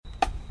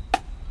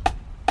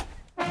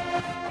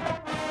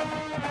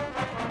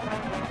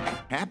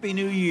Happy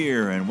New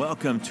Year and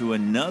welcome to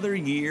another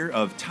year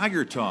of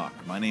Tiger Talk.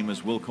 My name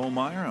is Will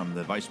Kohlmeyer. I'm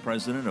the Vice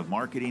President of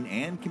Marketing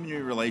and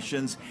Community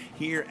Relations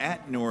here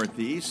at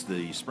Northeast.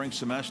 The spring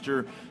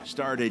semester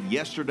started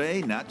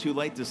yesterday. Not too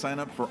late to sign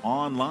up for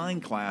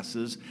online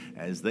classes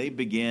as they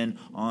begin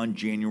on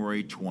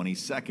January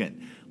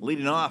 22nd.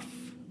 Leading off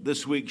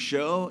this week's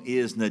show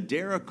is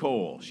Nadera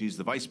Cole. She's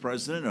the Vice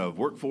President of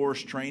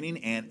Workforce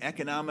Training and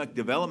Economic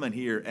Development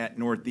here at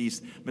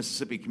Northeast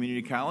Mississippi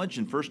Community College.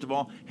 And first of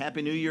all,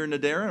 Happy New Year,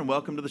 Nadera, and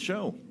welcome to the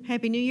show.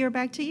 Happy New Year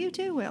back to you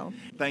too, Will.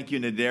 Thank you,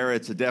 Nadera.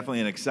 It's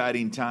definitely an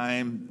exciting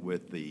time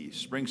with the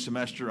spring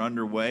semester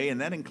underway, and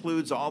that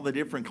includes all the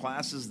different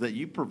classes that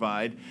you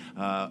provide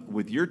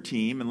with your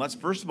team. And let's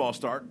first of all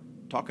start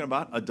talking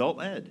about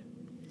adult ed.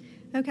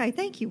 Okay,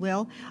 thank you,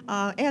 Will.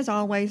 As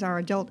always, our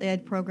adult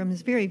ed program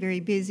is very,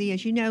 very busy.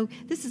 As you know,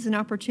 this is an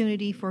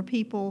opportunity for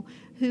people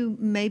who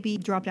maybe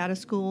dropped out of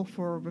school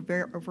for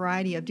a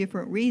variety of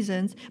different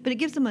reasons, but it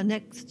gives them a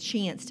next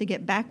chance to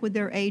get back with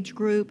their age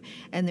group,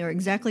 and they're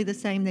exactly the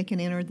same. They can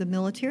enter the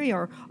military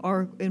or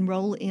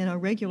enroll in a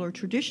regular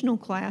traditional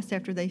class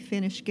after they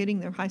finish getting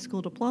their high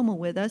school diploma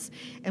with us.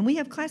 And we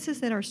have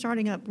classes that are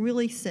starting up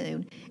really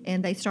soon,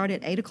 and they start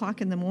at 8 o'clock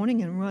in the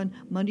morning and run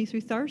Monday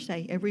through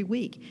Thursday every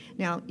week.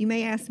 Now, you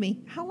may ask me,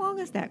 how long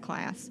is that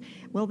class?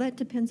 Well, that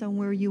depends on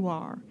where you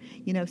are.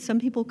 You know, some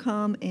people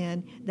come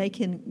and they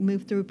can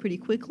move through pretty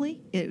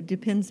quickly. It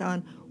depends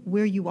on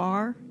where you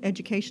are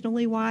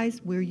educationally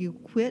wise, where you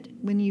quit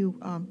when you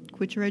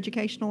quit your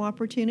educational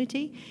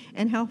opportunity,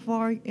 and how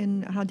far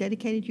and how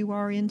dedicated you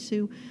are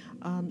into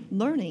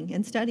learning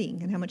and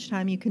studying and how much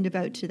time you can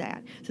devote to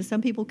that. So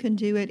some people can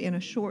do it in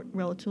a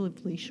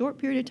relatively short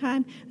period of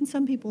time, and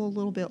some people a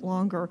little bit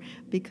longer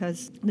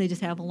because they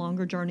just have a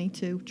longer journey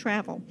to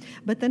travel.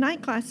 But the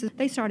night classes,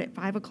 they start at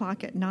 5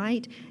 o'clock at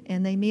night,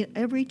 and they meet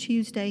every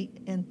Tuesday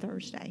and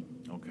Thursday.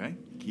 Okay.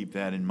 Keep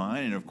that in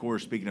mind. And, of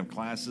course, speaking of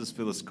classes,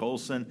 Phyllis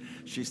Colson,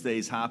 she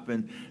stays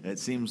hopping, it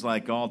seems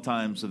like all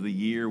times of the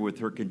year with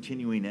her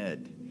continuing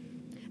ed.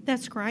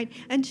 That's right.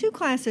 And 2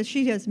 classes,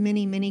 she does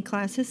many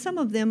classes. Some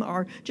of them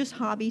are just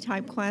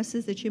hobby-type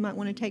classes that you might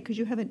want to take because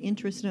you have an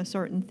interest in a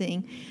certain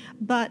thing.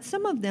 But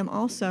some of them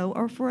also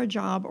are for a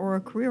job or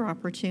a career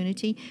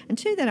opportunity. And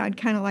 2 that I'd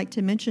kind of like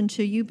to mention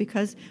to you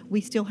because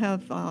we still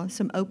have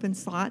some open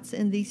slots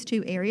in these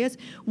 2 areas.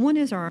 One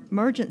is our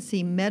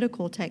emergency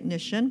medical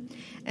technician.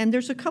 And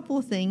there's a couple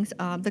of things.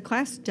 The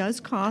class does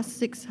cost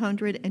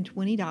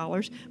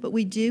 $620, but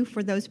we do,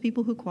 for those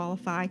people who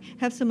qualify,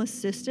 have some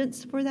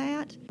assistance for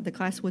that. The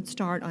class would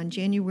start on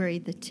January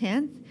the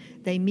 10th.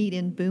 They meet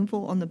in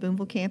Boonville on the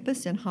Boonville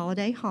campus in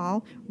Holiday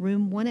Hall,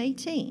 room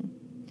 118.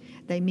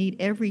 They meet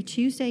every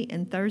Tuesday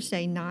and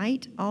Thursday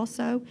night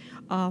also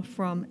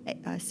from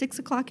 6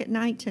 o'clock at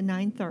night to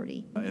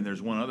 9:30. And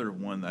there's one other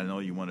one I know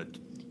you want to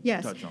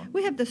touch on. Yes,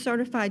 we have the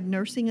certified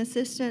nursing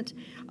assistant.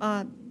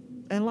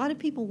 And a lot of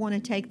people want to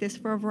take this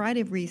for a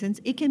variety of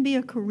reasons. It can be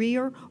a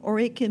career or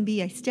it can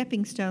be a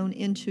stepping stone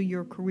into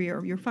your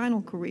career, your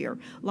final career.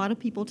 A lot of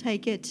people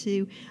take it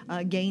to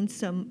gain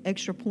some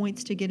extra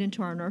points to get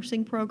into our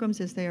nursing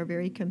programs as they are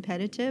very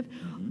competitive.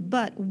 Mm-hmm.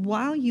 But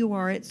while you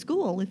are at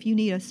school, if you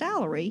need a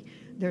salary,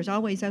 there's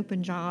always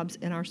open jobs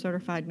in our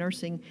certified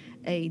nursing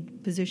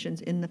aide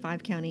positions in the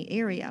 5-county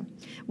area.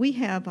 We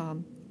have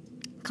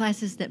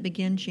classes that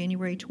begin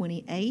January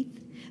 28th.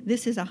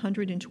 This is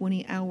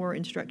 120-hour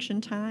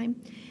instruction time.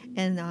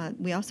 And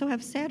we also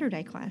have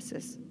Saturday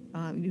classes.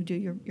 You do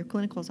your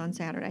clinicals on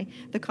Saturday.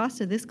 The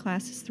cost of this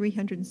class is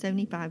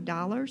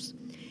 $375.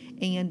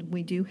 And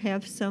we do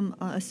have some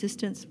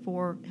assistance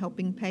for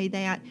helping pay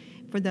that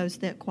for those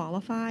that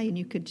qualify. And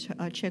you could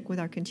check with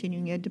our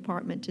continuing ed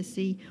department to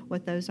see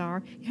what those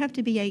are. You have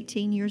to be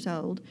 18 years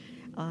old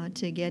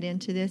to get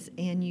into this,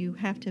 and you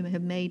have to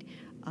have made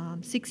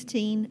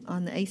 16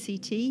 on the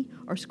ACT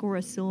or score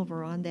a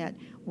silver on that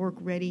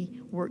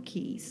work-ready work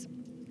keys.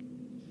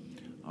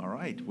 All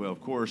right. Well, of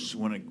course,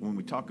 when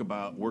we talk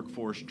about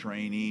workforce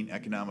training,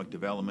 economic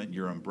development,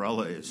 your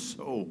umbrella is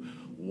so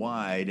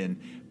wide, and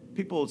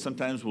people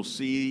sometimes will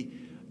see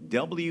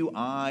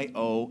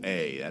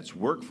WIOA, that's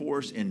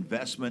Workforce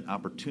Investment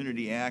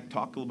Opportunity Act.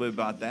 Talk a little bit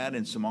about that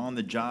and some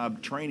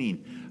on-the-job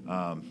training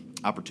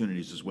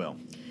opportunities as well.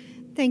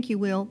 Thank you,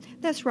 Will.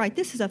 That's right.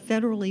 This is a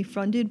federally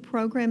funded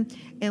program,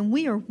 and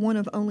we are one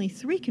of only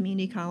 3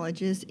 community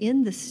colleges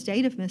in the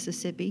state of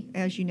Mississippi.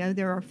 As you know,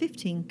 there are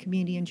 15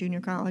 community and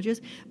junior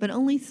colleges, but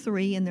only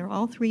 3, and they're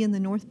all 3 in the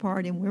north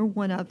part, and we're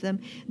one of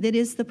them, that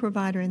is the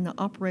provider and the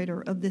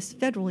operator of this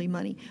federally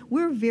money.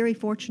 We're very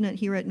fortunate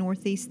here at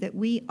Northeast that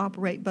we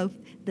operate both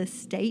the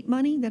state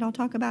money that I'll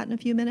talk about in a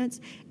few minutes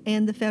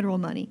and the federal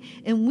money.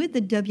 And with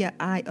the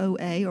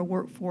WIOA, or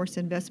Workforce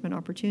Investment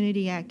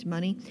Opportunity Act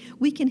money,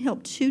 we can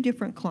help 2 different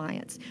different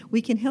clients. We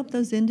can help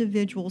those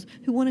individuals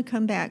who want to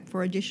come back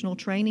for additional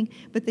training,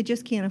 but they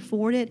just can't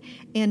afford it.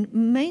 And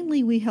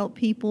mainly we help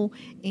people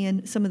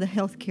in some of the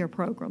healthcare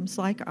programs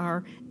like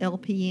our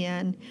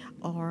LPN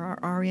or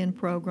our RN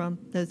program,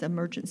 those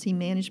emergency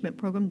management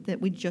programs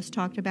that we just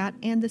talked about,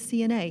 and the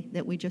CNA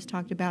that we just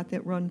talked about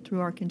that run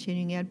through our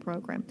continuing ed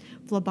program,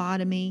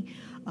 phlebotomy,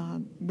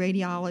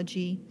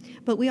 radiology.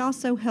 But we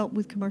also help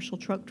with commercial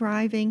truck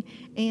driving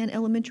and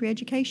elementary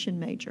education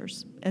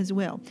majors as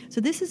well. So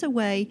this is a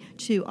way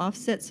to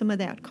offset some of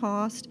that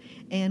cost.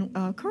 And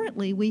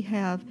currently we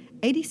have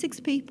 86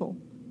 people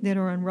that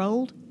are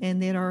enrolled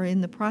and that are in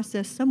the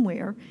process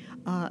somewhere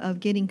of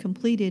getting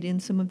completed in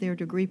some of their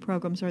degree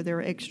programs or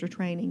their extra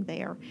training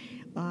there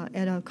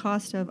at a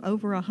cost of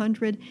over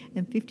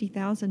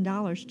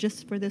 $150,000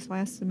 just for this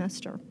last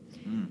semester.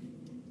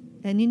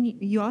 And then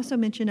you also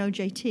mentioned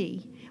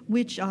OJT,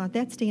 which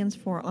that stands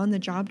for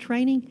on-the-job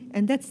training,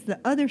 and that's the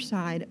other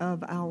side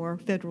of our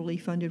federally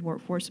funded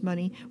workforce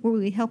money where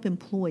we help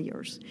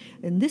employers.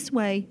 And this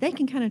way, they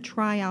can kind of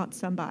try out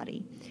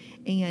somebody.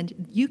 And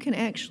you can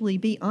actually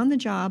be on the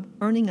job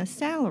earning a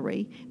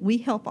salary. We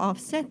help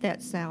offset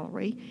that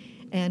salary.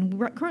 And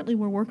currently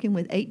we're working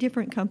with 8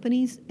 different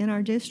companies in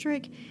our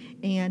district,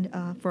 and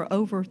for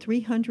over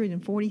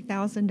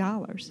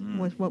 $340,000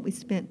 was what we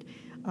spent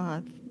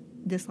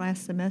this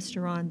last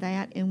semester on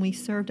that, and we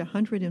served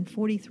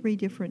 143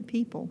 different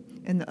people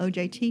in the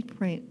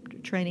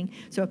OJT training.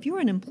 So if you're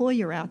an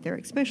employer out there,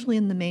 especially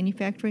in the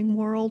manufacturing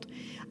world,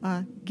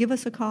 give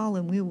us a call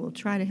and we will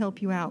try to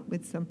help you out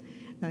with some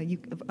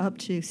up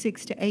to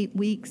 6 to 8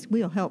 weeks.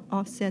 We'll help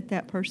offset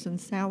that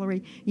person's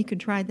salary. You can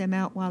try them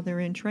out while they're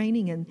in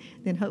training, and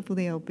then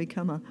hopefully they'll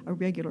become a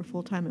regular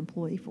full-time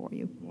employee for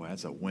you. Well,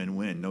 that's a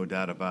win-win, no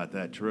doubt about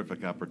that.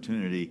 Terrific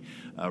opportunity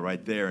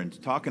right there. And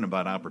talking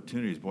about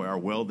opportunities, boy, our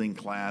welding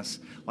class,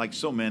 like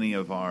so many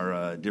of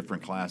our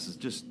different classes,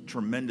 just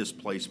tremendous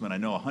placement. I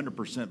know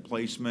 100%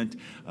 placement.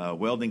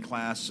 Welding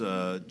class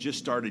just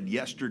started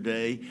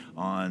yesterday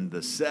on the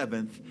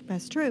 7th.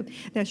 That's true.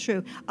 That's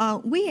true.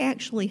 We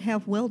actually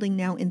have welding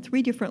now in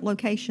 3 different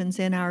locations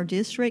in our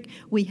district.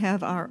 We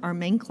have our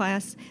main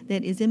class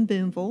that is in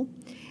Boonville,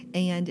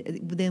 and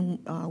then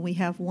we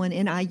have one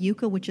in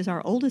Iuka, which is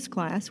our oldest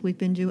class. We've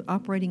been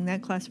operating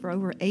that class for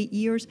over 8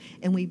 years,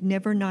 and we've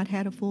never not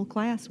had a full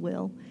class,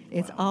 Will.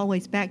 It's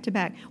always back to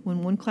back.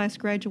 When one class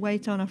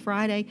graduates on a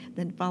Friday,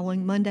 then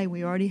following Monday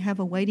we already have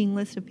a waiting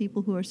list of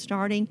people who are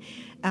starting.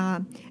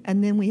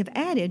 And then we have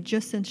added,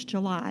 just since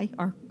July,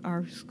 our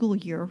school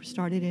year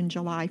started in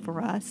July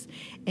for us,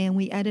 and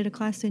we added a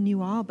class in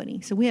New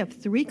Albany. So we have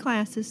 3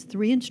 classes,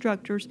 3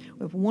 instructors.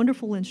 We have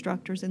wonderful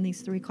instructors in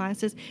these 3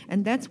 classes,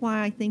 and that's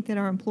why I think that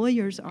our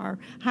employers are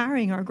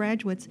hiring our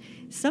graduates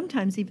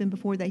sometimes even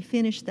before they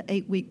finish the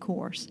 8-week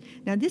course.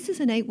 Now this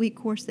is an 8-week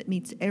course that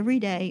meets every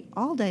day,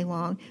 all day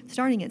long,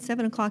 starting at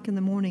 7 o'clock in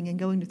the morning and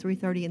going to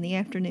 3:30 in the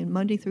afternoon,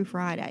 Monday through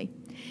Friday.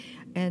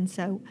 And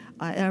so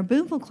in our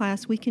Boonville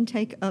class, we can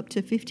take up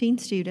to 15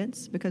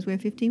 students because we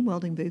have 15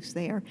 welding booths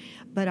there.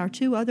 But our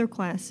 2 other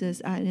classes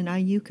in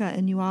Iuka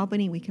and New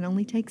Albany, we can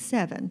only take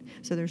 7.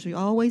 So there's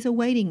always a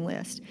waiting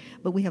list.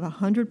 But we have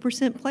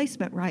 100%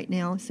 placement right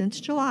now since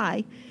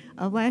July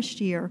of last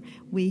year.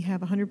 We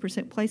have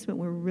 100% placement.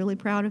 We're really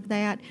proud of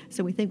that.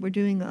 So we think we're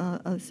doing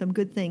some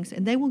good things.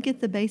 And they will get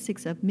the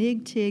basics of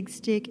MIG, TIG,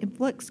 stick, and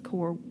flux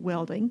core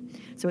welding.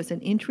 So it's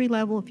an entry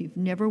level if you've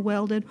never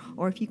welded,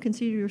 or if you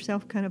consider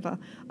yourself kind of a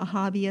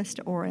hobbyist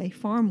or a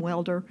farm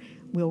welder.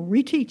 We'll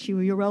reteach you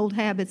your old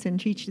habits and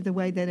teach you the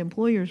way that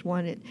employers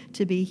want it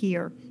to be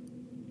here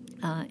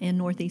in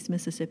Northeast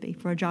Mississippi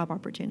for a job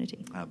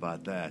opportunity. How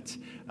about that?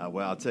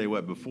 Well, I'll tell you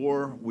what,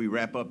 before we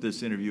wrap up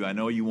this interview, I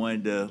know you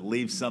wanted to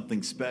leave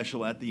something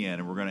special at the end,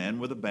 and we're going to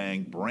end with a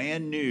bang.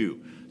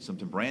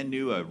 Something brand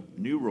new, a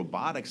new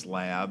robotics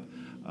lab,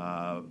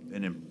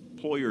 an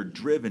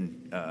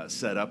employer-driven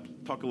setup.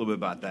 Talk a little bit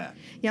about that.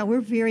 Yeah,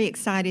 we're very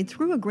excited.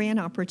 Through a grant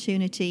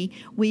opportunity,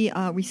 we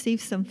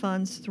received some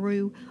funds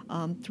through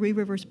Three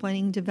Rivers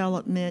Planning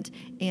Development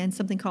and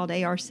something called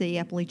ARC,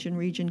 Appalachian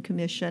Region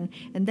Commission,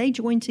 and they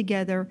joined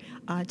together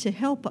to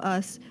help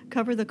us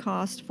cover the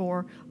cost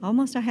for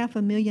almost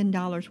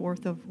 $500,000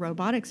 worth of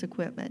robotics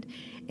equipment.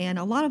 And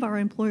a lot of our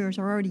employers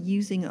are already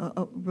using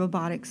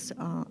robotics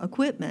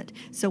equipment.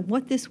 So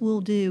what this will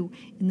do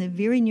in the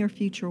very near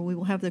future, we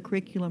will have the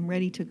curriculum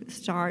ready to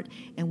start,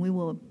 and we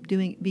will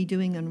be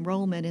doing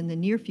enrollment in the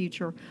near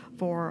future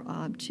for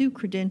 2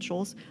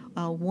 credentials.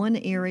 One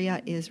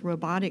area is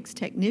robotics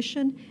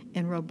technician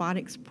and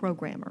robotics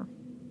programmer.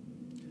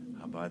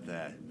 How about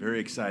that? Very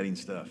exciting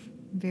stuff.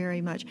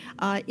 Very much.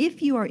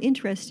 If you are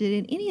interested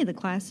in any of the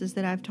classes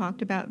that I've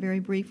talked about very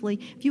briefly,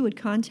 if you would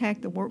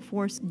contact the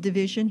Workforce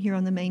Division here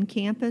on the main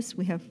campus,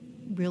 we have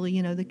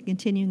really, the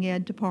continuing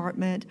ed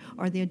department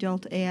or the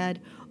adult ed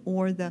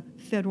or the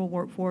federal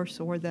workforce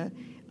or the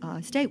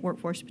state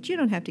workforce, but you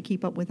don't have to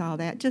keep up with all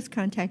that. Just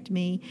contact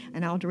me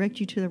and I'll direct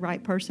you to the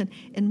right person.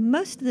 And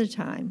most of the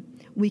time,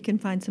 we can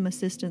find some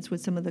assistance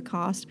with some of the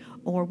cost,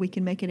 or we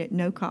can make it at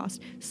no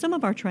cost. Some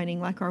of our training,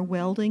 like our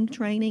welding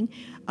training,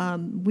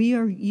 we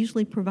are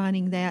usually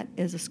providing that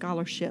as a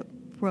scholarship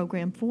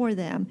program for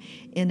them.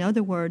 In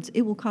other words,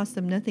 it will cost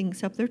them nothing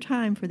except their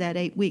time for that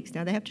 8 weeks.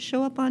 Now, they have to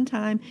show up on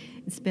time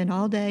and spend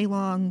all day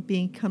long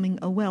becoming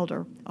a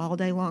welder, all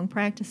day long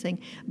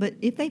practicing. But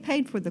if they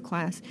paid for the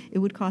class, it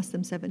would cost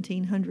them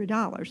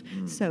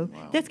 $1,700. So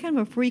wow. That's kind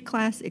of a free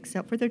class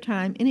except for their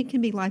time, and it can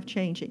be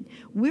life-changing.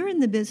 We're in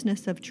the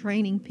business of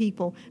training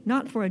people,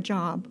 not for a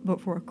job, but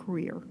for a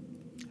career.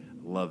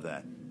 Love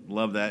that.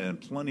 Love that, and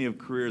plenty of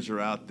careers are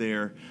out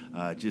there.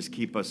 Just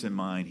keep us in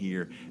mind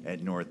here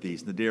at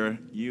Northeast. Nadira,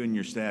 you and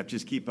your staff,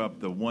 just keep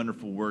up the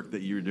wonderful work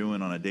that you're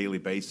doing on a daily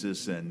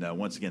basis, and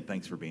once again,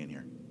 thanks for being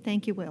here.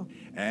 Thank you, Will.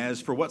 As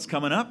for what's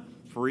coming up,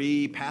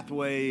 Free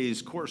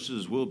Pathways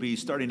courses will be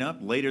starting up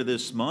later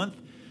this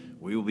month.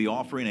 We will be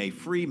offering a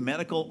free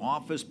medical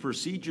office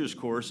procedures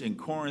course in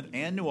Corinth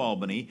and New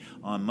Albany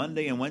on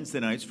Monday and Wednesday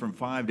nights from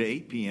 5 to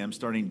 8 p.m.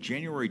 starting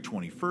January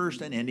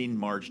 21st and ending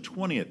March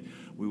 20th.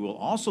 We will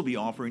also be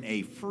offering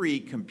a free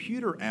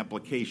computer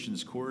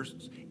applications course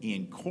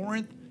in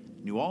Corinth,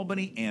 New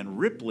Albany, and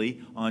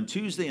Ripley on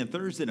Tuesday and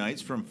Thursday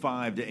nights from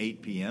 5 to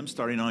 8 p.m.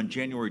 starting on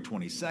January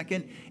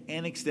 22nd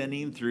and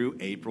extending through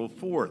April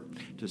 4th.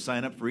 To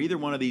sign up for either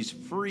one of these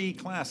free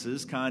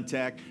classes,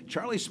 contact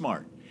Charlie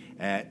Smart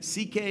at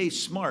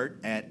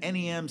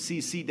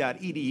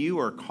cksmart@nemcc.edu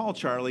or call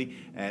Charlie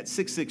at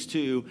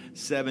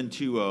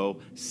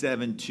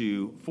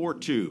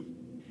 662-720-7242.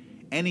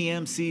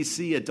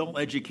 NEMCC Adult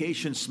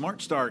Education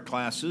Smart Start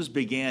classes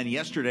began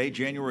yesterday,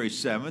 January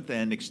 7th,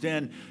 and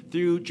extend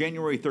through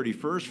January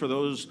 31st for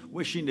those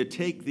wishing to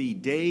take the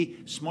day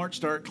Smart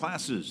Start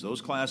classes. Those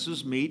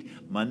classes meet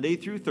Monday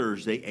through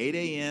Thursday, 8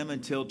 a.m.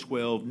 until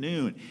 12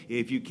 noon.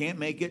 If you can't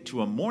make it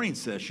to a morning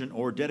session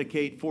or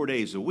dedicate 4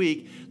 days a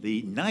week,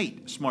 the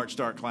night Smart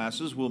Start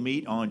classes will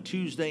meet on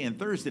Tuesday and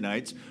Thursday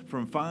nights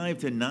from 5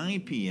 to 9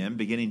 p.m.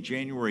 beginning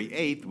January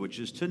 8th, which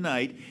is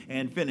tonight,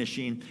 and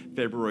finishing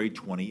February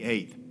 28th.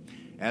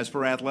 As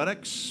for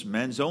athletics,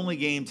 men's only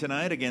game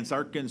tonight against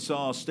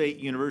Arkansas State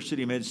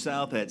University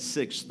Mid-South at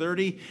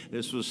 6:30.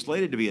 This was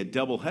slated to be a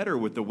doubleheader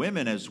with the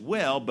women as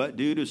well, but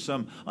due to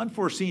some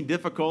unforeseen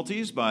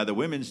difficulties by the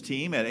women's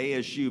team at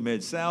ASU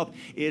Mid-South,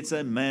 it's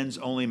a men's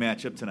only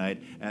matchup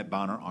tonight at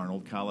Bonner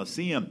Arnold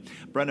Coliseum.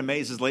 Brenda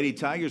Mays' Lady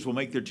Tigers will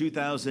make their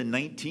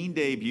 2019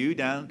 debut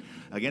down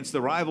against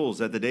the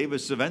Rivals at the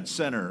Davis Event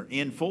Center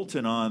in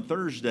Fulton on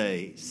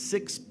Thursday,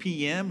 6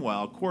 p.m.,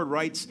 while Cord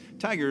Wright's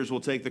Tigers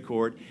will take the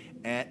court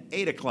at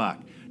 8 o'clock.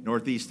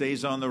 Northeast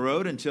stays on the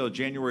road until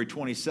January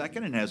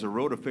 22nd and has a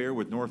road affair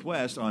with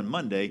Northwest on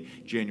Monday,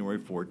 January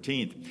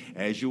 14th.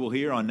 As you will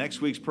hear on next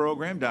week's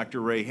program,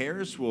 Dr. Ray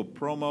Harris will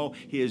promo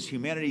his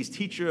Humanities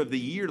Teacher of the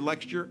Year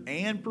lecture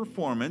and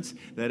performance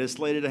that is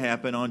slated to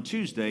happen on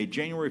Tuesday,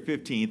 January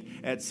 15th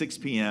at 6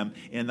 p.m.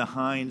 in the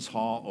Hines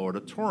Hall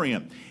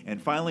Auditorium.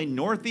 And finally,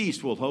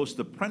 Northeast will host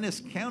the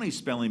Prentiss County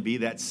Spelling Bee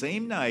that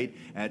same night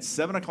at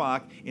 7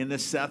 o'clock in the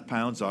Seth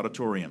Pounds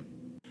Auditorium.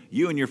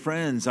 You and your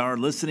friends are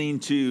listening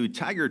to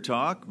Tiger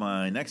Talk.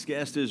 My next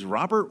guest is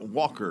Robert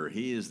Walker.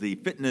 He is the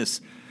Fitness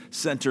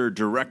Center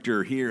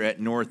Director here at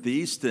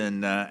Northeast.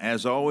 And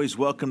as always,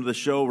 welcome to the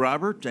show,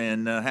 Robert,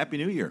 and Happy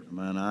New Year.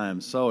 Man, I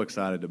am so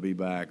excited to be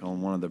back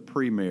on one of the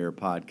premier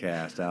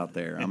podcasts out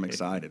there. I'm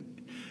excited.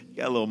 You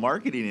got a little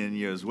marketing in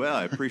you as well.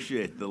 I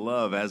appreciate the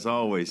love, as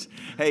always.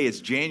 Hey, it's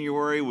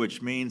January,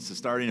 which means the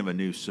starting of a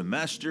new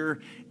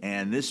semester.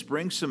 And this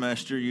spring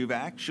semester, you've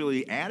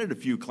actually added a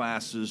few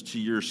classes to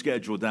your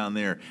schedule down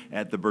there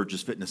at the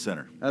Burgess Fitness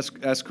Center.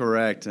 That's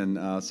correct.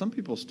 And some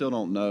people still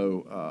don't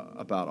know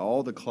about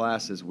all the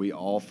classes we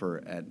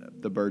offer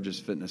at the Burgess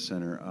Fitness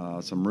Center.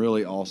 Some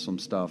really awesome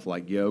stuff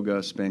like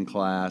yoga, spin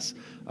class,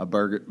 a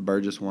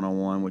Burgess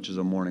 101, which is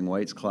a morning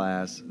weights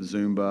class,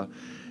 Zumba.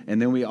 And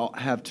then we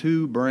have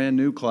two brand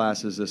new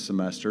classes this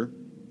semester,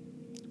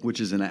 which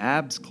is an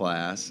abs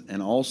class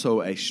and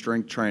also a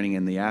strength training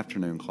in the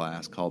afternoon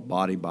class called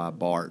Body by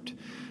Bart.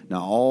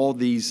 Now, all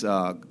these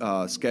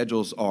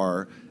schedules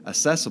are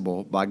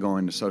accessible by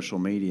going to social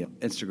media.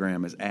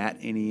 Instagram is at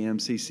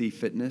NEMCC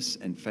Fitness,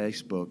 and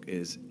Facebook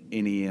is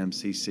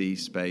NEMCC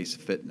space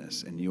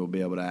fitness, and you'll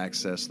be able to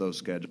access those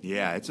schedules.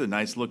 Yeah, it's a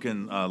nice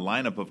looking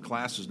lineup of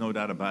classes, no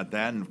doubt about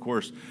that. And of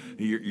course,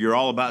 you're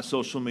all about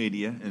social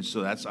media, and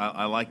so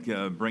I like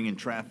bringing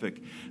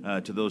traffic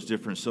to those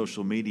different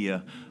social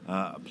media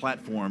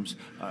platforms.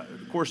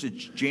 Of course,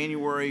 it's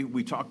January.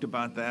 We talked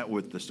about that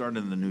with the start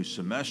of the new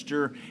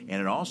semester, and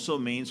it also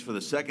means for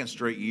the second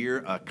straight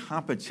year a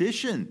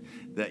competition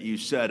that you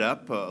set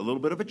up, a little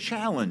bit of a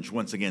challenge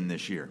once again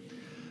this year.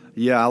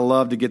 Yeah, I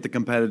love to get the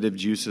competitive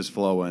juices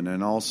flowing,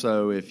 and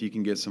also if you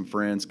can get some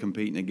friends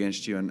competing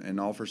against you and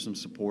offer some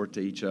support to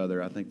each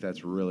other, I think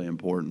that's really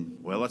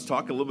important. Well, let's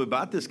talk a little bit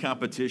about this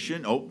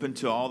competition, open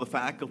to all the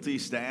faculty,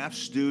 staff,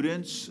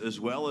 students, as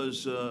well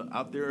as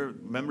out there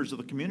members of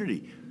the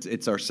community.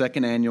 It's our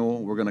second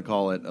annual, we're going to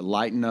call it a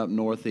Lighten Up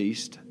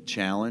Northeast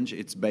Challenge.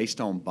 It's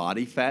based on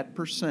body fat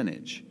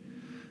percentage.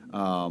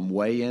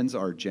 Weigh-ins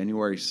are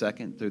January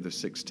 2nd through the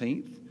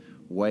 16th.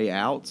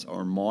 Weigh-outs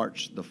are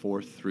March the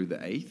 4th through the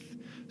 8th.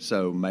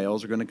 So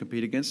males are going to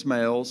compete against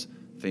males,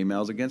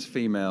 females against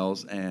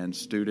females, and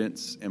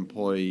students,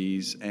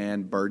 employees,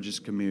 and Burgess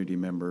community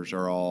members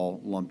are all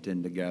lumped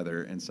in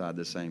together inside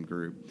the same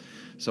group.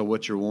 So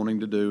what you're wanting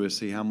to do is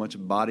see how much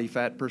body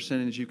fat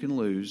percentage you can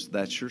lose.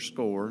 That's your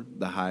score.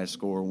 The highest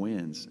score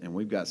wins. And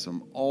we've got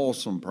some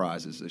awesome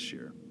prizes this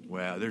year.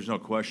 Well, there's no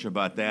question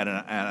about that, and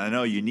I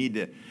know you need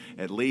to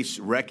at least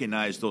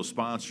recognize those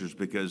sponsors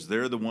because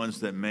they're the ones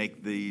that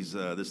make these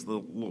this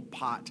little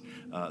pot,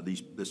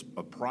 these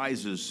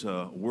prizes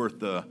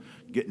worth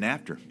getting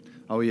after.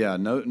 Oh yeah,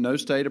 no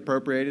state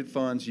appropriated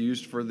funds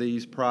used for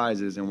these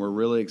prizes, and we're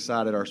really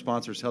excited. Our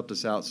sponsors helped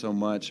us out so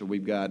much.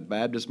 We've got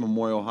Baptist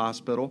Memorial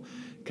Hospital,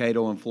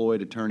 Cato and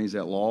Floyd Attorneys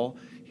at Law,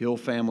 Hill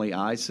Family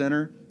Eye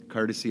Center,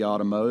 Courtesy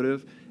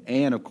Automotive,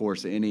 and, of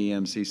course, the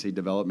NEMCC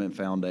Development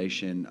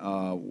Foundation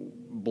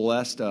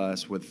blessed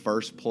us with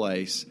first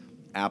place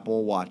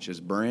Apple Watches.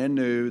 Brand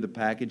new. The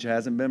package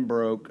hasn't been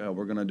broke.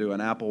 We're going to do an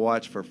Apple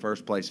Watch for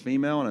first place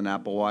female and an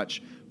Apple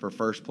Watch for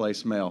first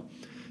place male.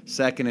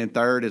 Second and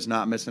third is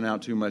not missing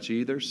out too much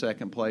either.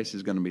 Second place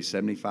is going to be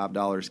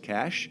 $75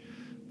 cash.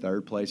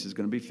 Third place is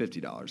going to be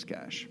 $50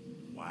 cash.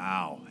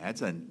 Wow.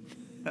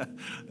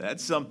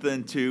 That's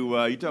something to,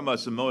 you're talking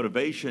about some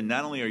motivation.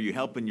 Not only are you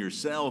helping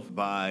yourself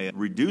by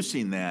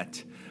reducing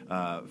that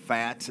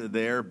fat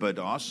there, but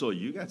also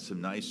you got some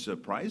nice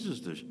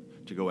prizes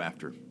to go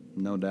after.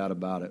 No doubt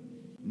about it.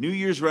 New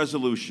Year's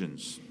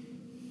resolutions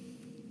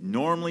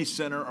normally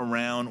center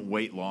around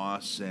weight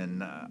loss,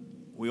 and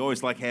we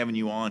always like having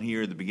you on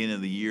here at the beginning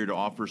of the year to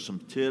offer some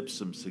tips,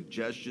 some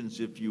suggestions,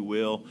 if you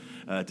will,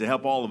 to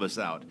help all of us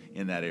out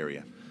in that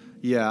area.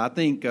 Yeah, I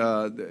think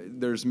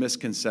there's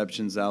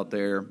misconceptions out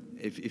there.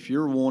 If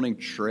you're wanting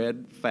to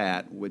shred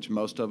fat, which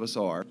most of us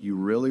are, you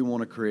really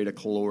want to create a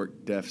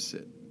caloric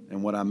deficit.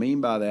 And what I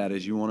mean by that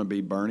is you want to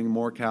be burning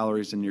more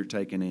calories than you're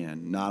taking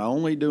in. Not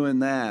only doing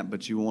that,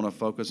 but you want to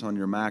focus on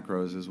your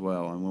macros as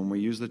well. And when we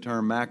use the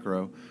term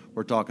macro,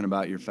 we're talking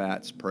about your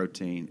fats,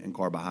 protein, and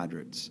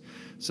carbohydrates.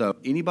 So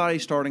anybody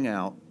starting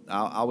out,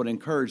 I would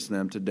encourage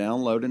them to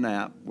download an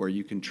app where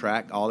you can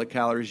track all the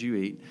calories you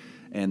eat.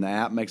 And the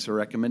app makes a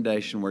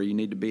recommendation where you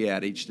need to be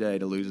at each day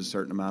to lose a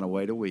certain amount of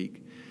weight a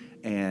week.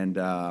 And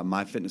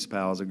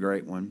MyFitnessPal is a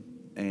great one.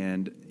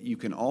 And you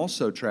can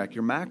also track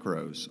your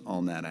macros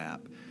on that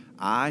app.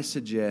 I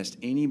suggest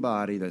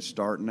anybody that's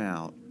starting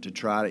out to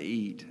try to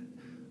eat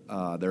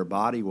their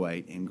body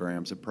weight in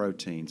grams of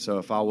protein. So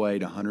if I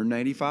weighed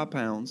 185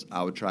 pounds,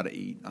 I would try to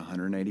eat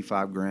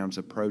 185 grams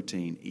of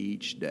protein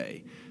each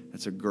day.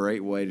 That's a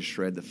great way to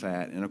shred the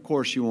fat. And, of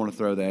course, you want to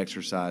throw the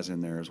exercise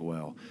in there as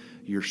well.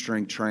 Your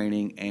strength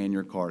training and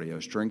your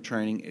cardio. Strength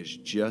training is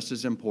just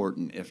as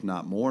important, if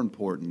not more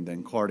important,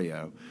 than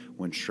cardio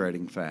when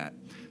shredding fat.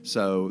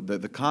 So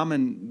the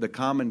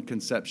common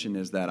conception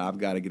is that I've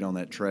got to get on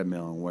that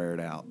treadmill and wear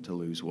it out to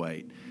lose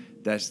weight.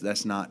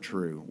 That's not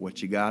true.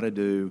 What you got to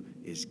do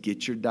is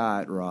get your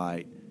diet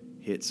right,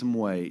 hit some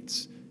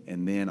weights,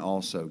 and then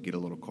also get a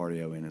little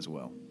cardio in as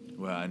well.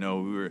 Well, I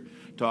know we were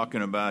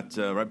talking about,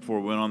 right before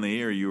we went on the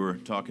air, you were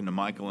talking to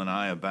Michael and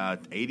I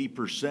about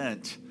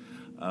 80%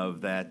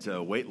 of that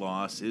weight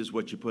loss is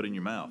what you put in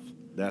your mouth.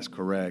 That's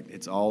correct.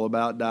 It's all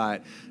about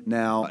diet.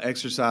 Now,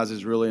 exercise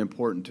is really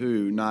important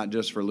too, not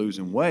just for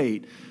losing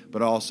weight,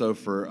 but also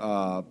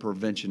for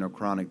prevention of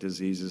chronic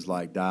diseases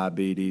like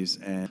diabetes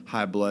and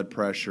high blood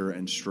pressure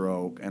and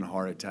stroke and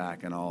heart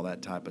attack and all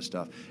that type of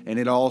stuff. And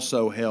it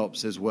also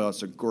helps as well.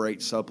 It's a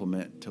great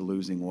supplement to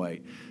losing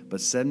weight. But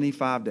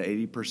 75 to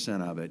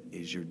 80% of it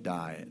is your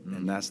diet,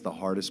 and that's the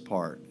hardest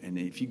part. And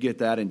if you get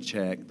that in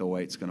check, the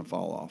weight's going to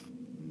fall off.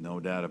 No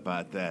doubt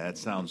about that. That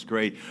sounds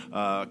great.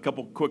 A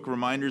couple quick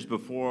reminders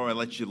before I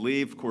let you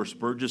leave. Of course,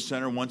 Burgess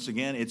Center, once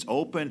again, it's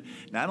open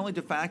not only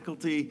to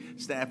faculty,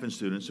 staff, and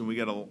students, and we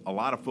got a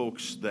lot of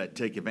folks that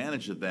take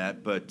advantage of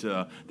that, but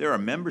there are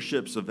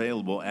memberships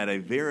available at a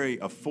very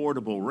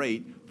affordable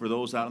rate for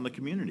those out in the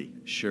community.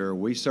 Sure.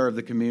 We serve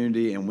the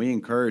community, and we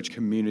encourage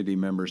community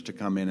members to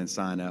come in and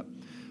sign up.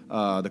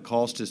 The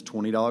cost is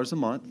 $20 a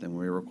month, and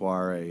we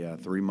require a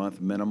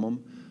 3-month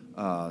minimum.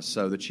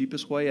 So the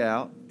cheapest way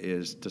out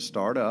is to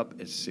start up.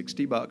 It's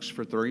 $60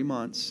 for 3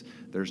 months.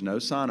 There's no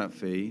sign-up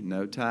fee,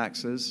 no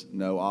taxes,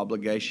 no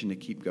obligation to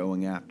keep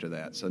going after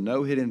that. So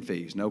no hidden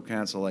fees, no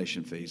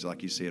cancellation fees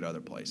like you see at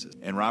other places.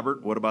 And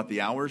Robert, what about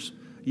the hours?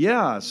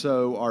 Yeah,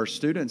 so our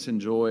students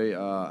enjoy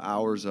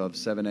hours of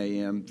 7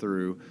 a.m.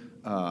 through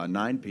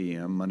 9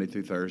 p.m. Monday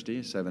through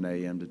Thursday, 7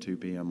 a.m. to 2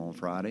 p.m. on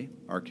Friday.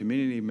 Our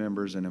community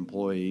members and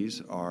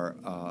employees are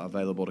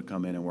available to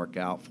come in and work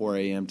out 4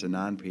 a.m. to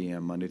 9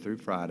 p.m. Monday through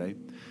Friday,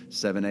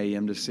 7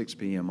 a.m. to 6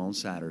 p.m. on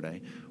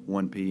Saturday,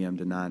 1 p.m.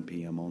 to 9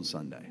 p.m. on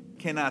Sunday.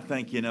 Cannot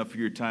thank you enough for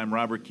your time,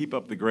 Robert. Keep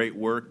up the great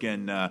work.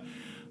 And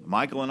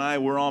Michael and I,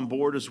 we're on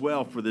board as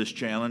well for this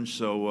challenge,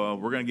 so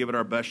we're going to give it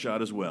our best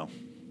shot as well.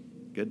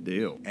 Good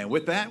deal. And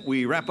with that,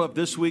 we wrap up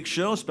this week's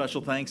show.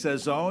 Special thanks,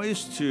 as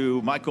always,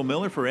 to Michael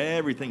Miller for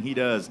everything he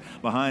does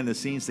behind the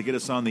scenes to get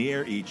us on the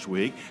air each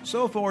week.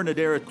 So for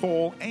Nadera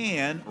Cole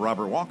and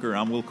Robert Walker,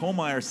 I'm Will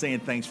Kohlmeyer saying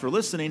thanks for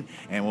listening,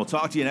 and we'll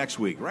talk to you next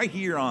week right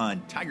here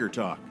on Tiger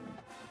Talk.